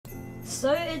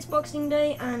So it's Boxing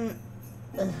Day and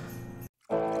hey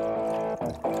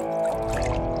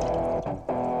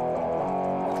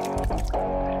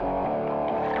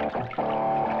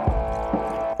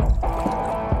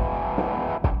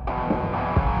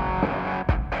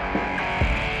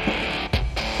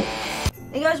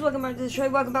guys, welcome back to the show,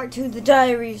 welcome back to the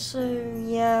diary. So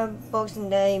yeah, Boxing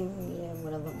Day, yeah,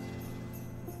 whatever.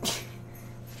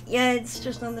 Yeah, it's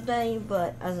just another day,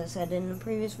 but as I said in the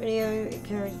previous video, it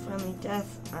carries family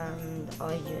death, and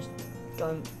I just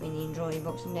don't really enjoy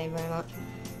Boxing Day very much.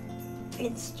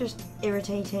 It's just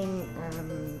irritating,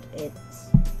 and it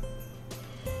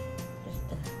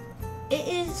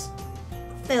is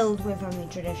filled with family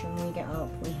tradition. We get up,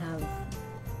 we have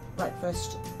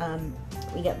breakfast,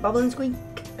 we get Bubble and Squeak,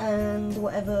 and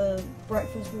whatever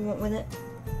breakfast we want with it.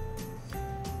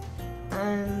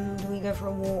 And we go for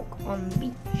a walk on the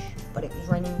beach, but it was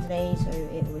raining today, so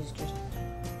it was just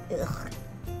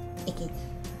icky.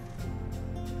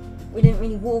 We didn't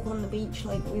really walk on the beach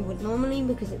like we would normally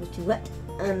because it was too wet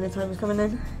and the time was coming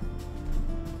in.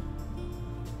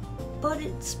 But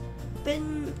it's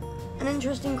been an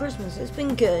interesting Christmas. It's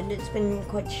been good. It's been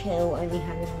quite chill, only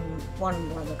having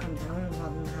one brother come down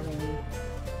rather than having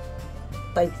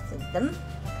both of them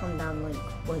come down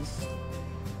like was,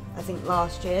 I think,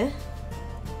 last year.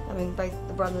 Having both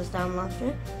the brothers down last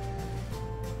year.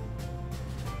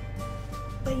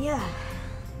 But yeah,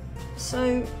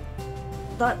 so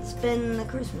that's been the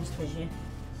Christmas this year.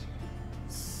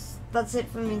 That's it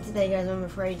for me today, guys, I'm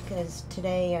afraid, because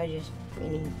today I just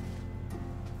really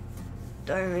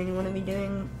don't really want to be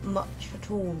doing much at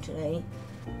all today.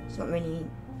 It's not really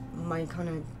my kind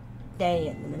of day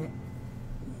at the minute.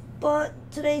 But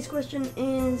today's question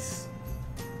is,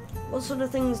 what sort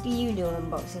of things do you do on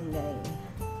Boxing Day?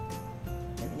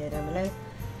 Let me know down below.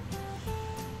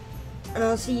 And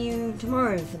I'll see you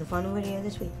tomorrow for the final video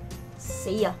this week.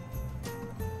 See ya!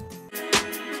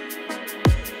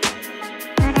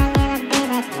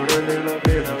 Put a little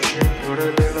bit of shit, put a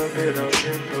little bit of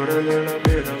shit, put a little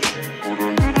bit of shit,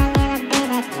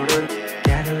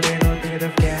 get a little bit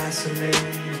of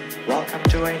gasoline. Welcome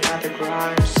to another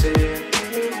crime scene.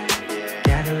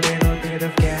 Get a little bit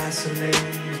of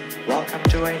gasoline. Welcome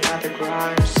to another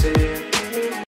crime scene.